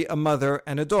marry a mother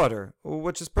and a daughter,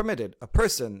 which is permitted. A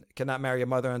person cannot marry a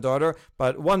mother and daughter,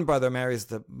 but one brother marries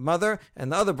the mother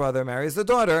and the other brother marries the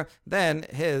daughter. Then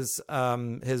his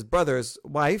brother's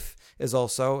wife is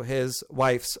also his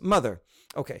wife's mother.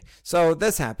 Okay, so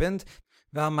this happened.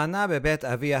 The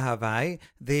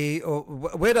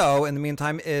widow, in the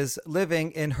meantime, is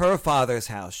living in her father's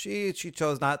house. She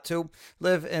chose not to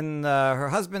live in her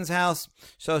husband's house,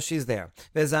 so she's there.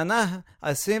 And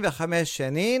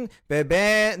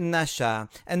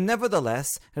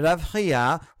nevertheless, Rav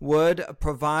Chiya would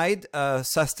provide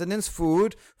sustenance,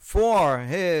 food, for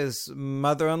his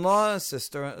mother-in-law,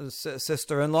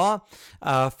 sister-in-law,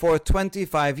 for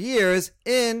 25 years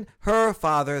in her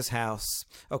father's house.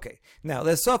 Okay, now,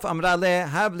 Lesof Amra le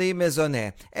habli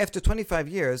mezoneh. After 25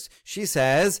 years, she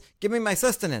says, give me my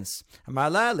sustenance. Amar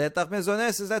la letach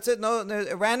mezoneh says, that's it, no,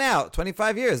 it ran out,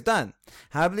 25 years, done.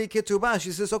 Habli ketubah,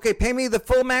 she says, okay, pay me the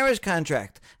full marriage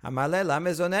contract. Amar la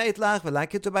mezoneh itlach, v'la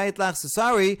ketubah itlach. So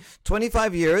sorry,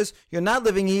 25 years, you're not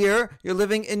living here, you're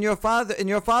living in your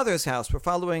father's house. We're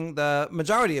following the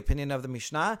majority opinion of the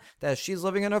Mishnah, that she's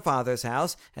living in her father's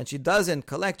house, and she doesn't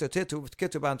collect her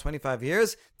ketubah in 25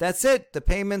 years. That's it, the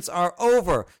payments are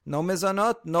over. No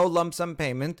mizanot, no lump sum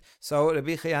payment. So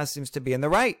Rabbi Chiya seems to be in the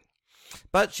right.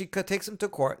 But she takes him to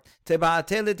court. She and Rabba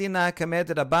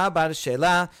bar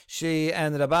Shela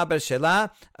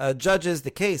judges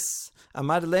the case. So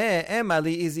Rabba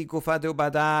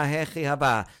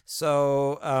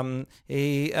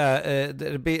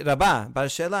bar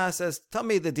Shela says, tell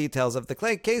me the details of the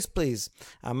case, please.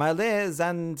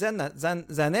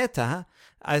 Zaneta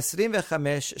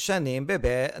 25 shanim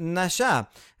bebe nasha.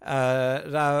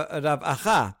 Rav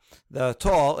Acha, the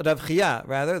tall, Rav Chiya,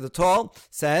 rather, the tall,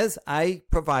 says, I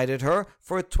provided her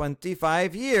for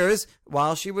 25 years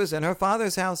while she was in her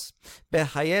father's house. And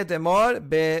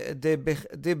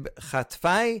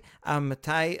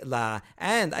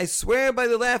I swear by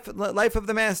the life of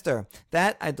the master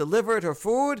that I delivered her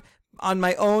food on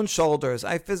my own shoulders.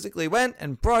 I physically went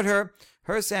and brought her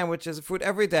sandwiches of food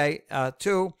every day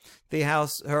to the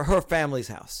house, her family's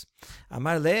house.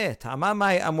 Amar le,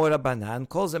 tamamai amor banan,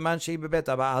 kol zeman shei bebet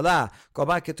aba'ala,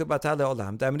 koba ketubata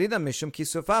le'olam, damrina mishum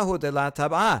kisufahu de la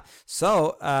tab'a.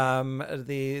 So,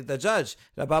 the judge,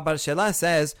 Rabba bar Shela,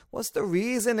 says, what's the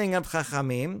reasoning of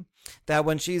Chachamim that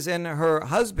when she's in her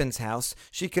husband's house,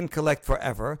 she can collect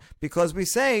forever? Because we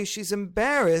say she's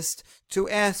embarrassed to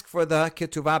ask for the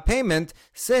ketubah payment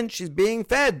since she's being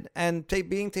fed and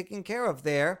being taken care of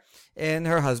there in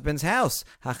her husband's house.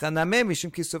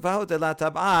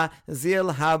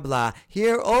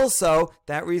 Here also,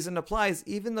 that reason applies.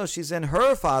 Even though she's in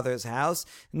her father's house,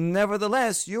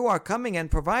 nevertheless, you are coming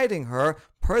and providing her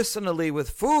personally with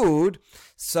food,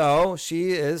 so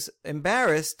she is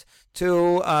embarrassed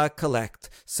to collect.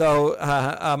 So,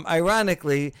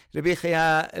 ironically, Rabbi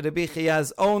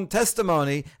Chiya's own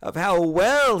testimony of how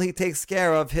well he takes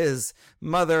care of his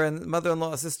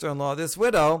mother-in-law, sister-in-law, this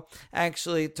widow,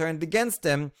 actually turned against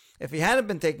him. If he hadn't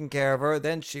been taking care of her,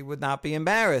 then she would not be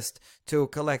embarrassed to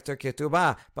collect her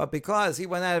ketubah. But because he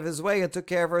went out of his way and took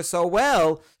care of her so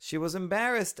well, she was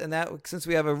embarrassed. And that, since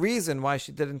we have a reason why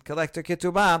she didn't collect her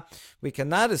ketubah, we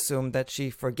cannot assume that she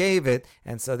forgave it.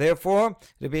 And so therefore,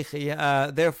 Rabba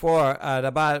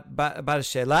bar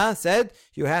Shela said,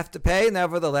 you have to pay.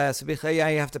 Nevertheless, Rabbi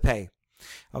Chiya, you have to pay.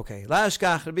 Okay,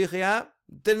 La'ashkach, Rabbi Chiya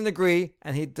didn't agree,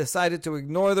 and he decided to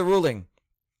ignore the ruling.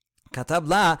 Katab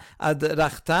la ad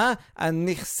rachta an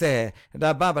nichse.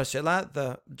 Rabba bar Shela,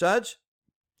 the judge,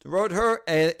 wrote her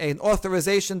an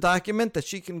authorization document that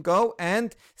she can go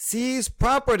and seize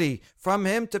property from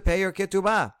him to pay her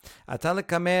ketubah.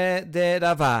 Atalekame de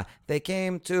Rava. They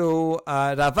came to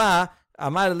Rava.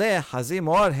 Amar le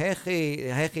hazimor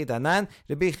hechi danan.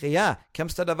 Rabbi Chiya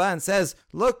comes to Rava and says,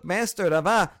 look, Master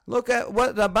Rava, look at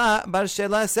what Rabba bar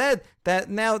Shela said,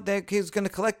 that now that he's going to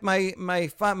collect my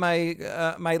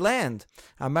land.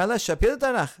 Amar le shapir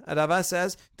danach. Rava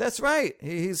says, that's right.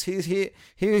 He's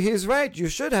right. You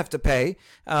should have to pay,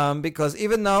 because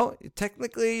even though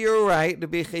technically you're right,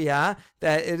 Rabbi Chiya,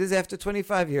 that it is after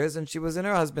 25 years and she was in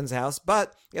her husband's house,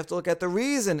 but you have to look at the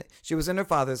reason. She was in her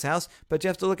father's house, but you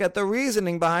have to look at the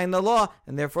reasoning behind the law,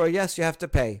 and therefore, yes, you have to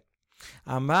pay.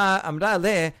 Amra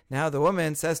le. Now the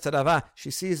woman says to Rava,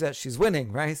 she sees that she's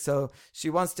winning, right? So she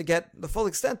wants to get the full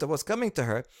extent of what's coming to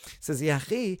her. Says,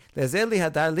 Yachi, lezeli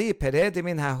hadarli pered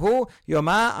min hahu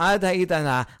yoma ad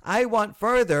haidana. I want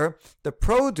further the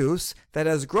produce that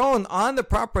has grown on the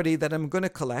property that I'm going to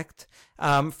collect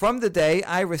from the day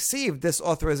I received this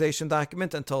authorization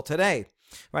document until today.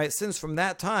 Right, since from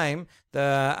that time,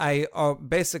 I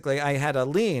had a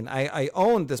lien. I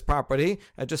owned this property.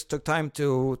 I just took time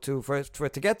for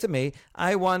it to get to me.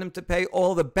 I want him to pay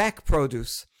all the back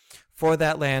produce for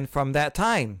that land from that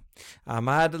time.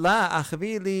 Amad la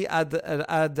achvili ad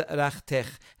rachtech.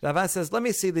 Rava says, let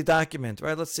me see the document,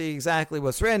 right? Let's see exactly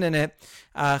what's written in it.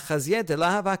 Chazye de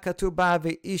lahava katuba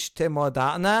ve'ishte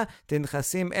moda'na din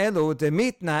chasim elu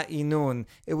demitna inun.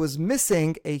 It was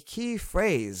missing a key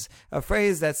phrase, a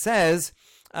phrase that says,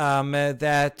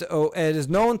 that it is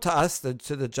known to us, to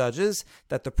the judges,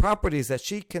 that the properties that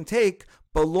she can take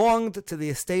belonged to the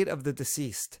estate of the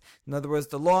deceased. In other words,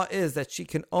 the law is that she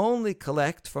can only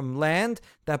collect from land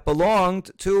that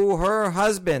belonged to her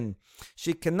husband.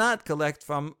 She cannot collect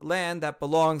from land that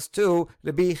belongs to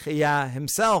Rabbi Chiya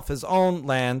himself, his own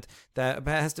land. That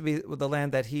has to be the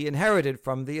land that he inherited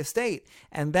from the estate.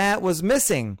 And that was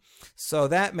missing. So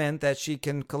that meant that she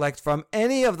can collect from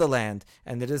any of the land.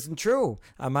 And it isn't true.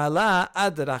 Amala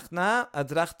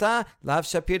adrachta lav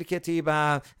shapir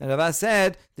ketiba. And Rava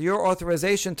said, your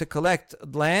authorization to collect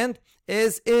land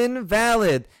is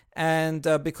invalid. And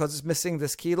because it's missing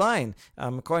this key line.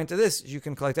 According to this, you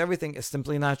can collect everything. It's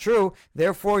simply not true.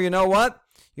 Therefore, you know what?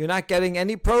 You're not getting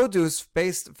any produce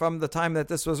based from the time that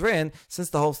this was written, since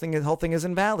the whole thing is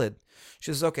invalid.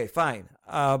 She says, okay, fine.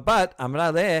 But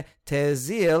Amra le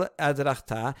tezil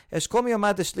adrachta eshkom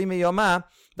yoma deshlimi yoma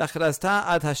dachrazta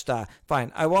ad hashta.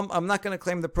 Fine. I'm not going to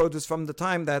claim the produce from the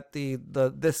time that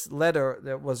this letter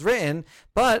that was written,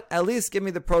 but at least give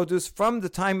me the produce from the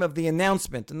time of the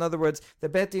announcement. In other words, the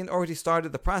Bet Din already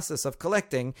started the process of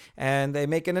collecting, and they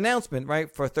make an announcement,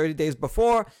 right, for 30 days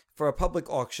before for a public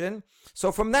auction.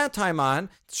 So from that time on,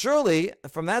 surely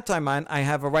from that time on, I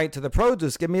have a right to the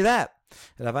produce. Give me that.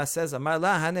 Rava says, Amar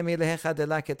la hanemi lehecha de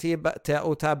la ketib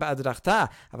te'uta ba'adrachta,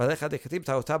 aval lecha de ketib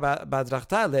te'uta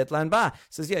ba'adrachta le'etlan ba.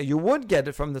 Says, yeah, you would get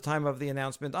it from the time of the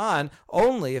announcement on,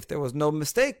 only if there was no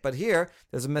mistake. But here,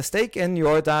 there's a mistake in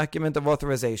your document of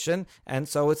authorization, and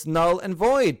so it's null and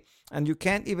void. And you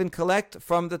can't even collect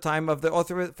from the time of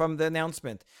from the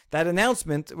announcement. That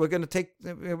announcement, we're going to take,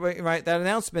 right, that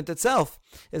announcement itself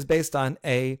is based on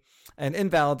an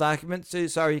invalid document, so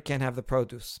sorry, you can't have the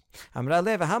produce. This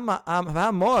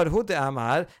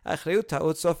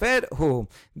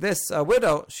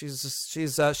widow, she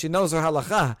knows her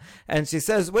halacha, and she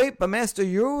says, wait, but master,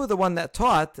 you're the one that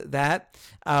taught that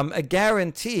a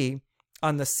guarantee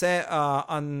on a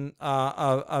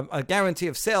guarantee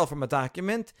of sale from a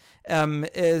document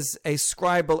is a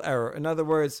scribal error. In other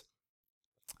words,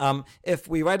 if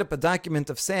we write up a document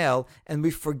of sale and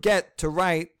we forget to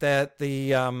write that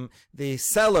the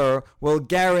seller will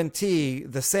guarantee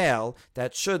the sale,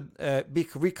 that should be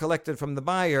recollected from the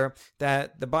buyer,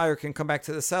 that the buyer can come back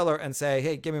to the seller and say,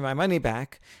 hey, give me my money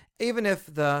back. Even if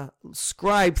the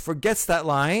scribe forgets that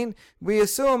line, we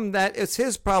assume that it's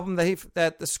his problem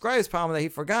that the scribe's problem that he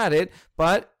forgot it,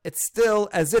 but it's still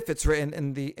as if it's written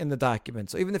in the document.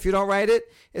 So even if you don't write it,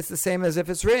 it's the same as if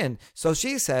it's written. So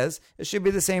she says it should be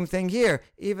the same thing here,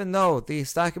 even though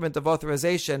this document of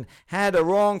authorization had a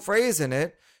wrong phrase in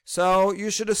it. So you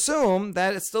should assume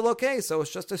that it's still okay. So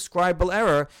it's just a scribal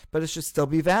error, but it should still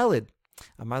be valid.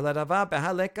 Rava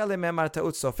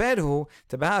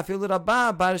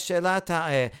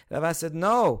said,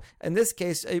 no, in this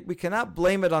case, we cannot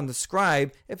blame it on the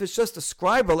scribe. If it's just a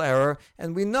scribal error,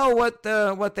 and we know what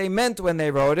they meant when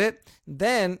they wrote it,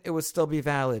 then it would still be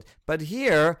valid. But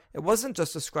here, it wasn't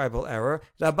just a scribal error.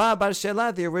 Rabba Bar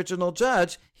Shela, the original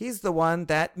judge, he's the one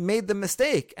that made the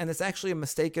mistake, and it's actually a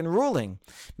mistake in ruling.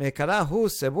 Mekarahu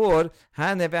sebur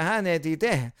hane vehane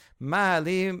dideh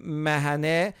mali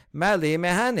mehane,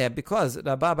 because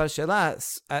Rabba Bar Shela,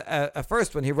 at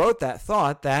first when he wrote that,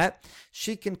 thought that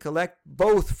she can collect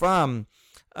both from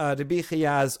Rabbi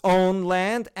Chiya's own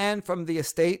land and from the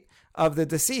estate of the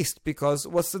deceased, because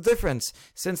what's the difference?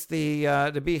 Since the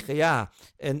Rabbi Chiya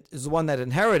is the one that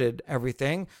inherited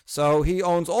everything, so he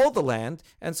owns all the land,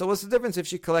 and so what's the difference if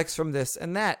she collects from this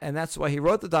and that? And that's why he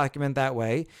wrote the document that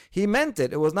way. He meant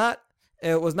it. It was not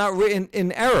it was not written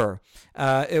in error.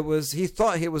 He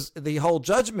thought the whole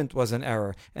judgment was an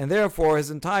error, and therefore his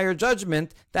entire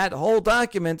judgment, that whole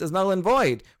document, is null and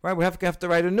void. Right? We have to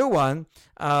write a new one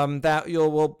that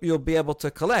you'll be able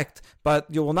to collect, but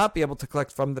you will not be able to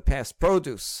collect from the past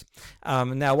produce.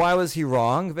 Now, why was he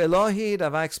wrong? Velohi,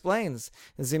 Rava explains.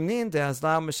 Zimnin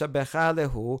de'azla mishabecha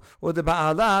lehu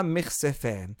u'deba'ala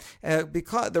michsefe.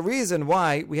 Because the reason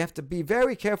why we have to be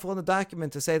very careful in the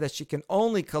document to say that she can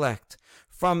only collect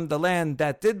from the land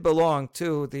that did belong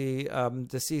to the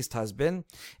deceased husband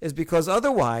is because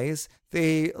otherwise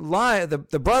the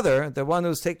brother, the one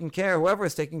who's taking care, whoever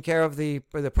is taking care of the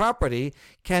property,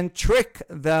 can trick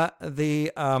the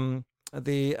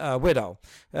widow,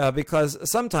 because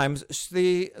sometimes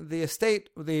the estate,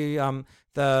 in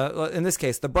this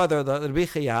case, the brother, the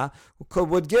Richiya,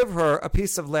 would give her a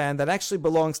piece of land that actually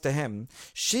belongs to him.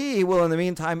 She will, in the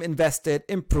meantime, invest it,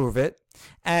 improve it,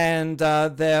 and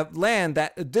the land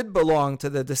that did belong to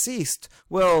the deceased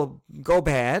will go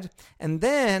bad, and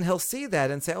then he'll see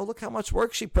that and say, "Oh, look how much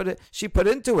work she put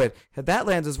into it. That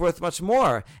land is worth much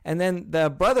more." And then the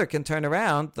brother can turn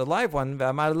around, the live one,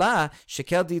 "V'amar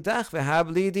shekel didach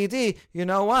v'hab li didi." You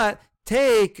know what?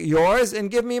 Take yours and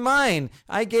give me mine.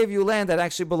 I gave you land that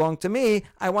actually belonged to me.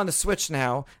 I want to switch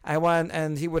now.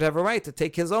 And he would have a right to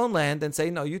take his own land and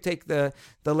say, "No, you take the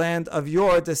land of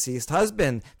your deceased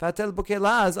husband." Fatel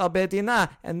bukelaz al bedina,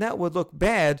 and that would look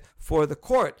bad for the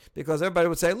court, because everybody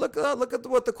would say, look at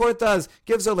what the court does.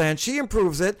 Gives her land, she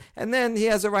improves it, and then he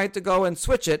has a right to go and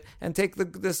switch it and take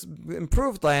this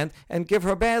improved land and give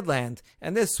her bad land.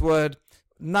 And this would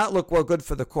not look well good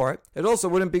for the court. It also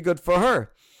wouldn't be good for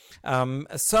her.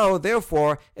 So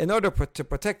therefore, in order to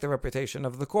protect the reputation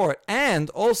of the court, and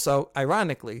also,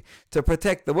 ironically, to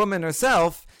protect the woman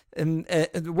herself, and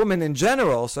the women in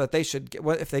general, so that they should,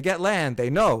 if they get land,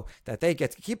 they know that they get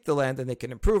to keep the land and they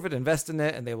can improve it, invest in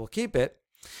it, and they will keep it.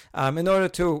 In order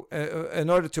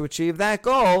to achieve that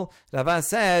goal, Rava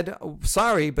said,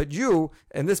 "Sorry, but you,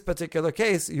 in this particular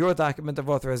case, your document of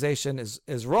authorization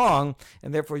is wrong,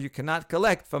 and therefore you cannot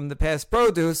collect from the past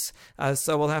produce.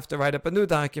 So we'll have to write up a new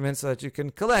document so that you can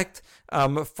collect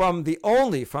from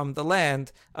the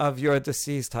land of your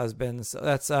deceased husband." So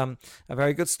that's a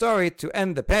very good story to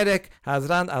end the perek.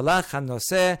 Hazran Allah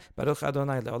Chanoseh Baruch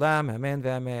Adonai Leolam. Amen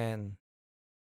ve'amen.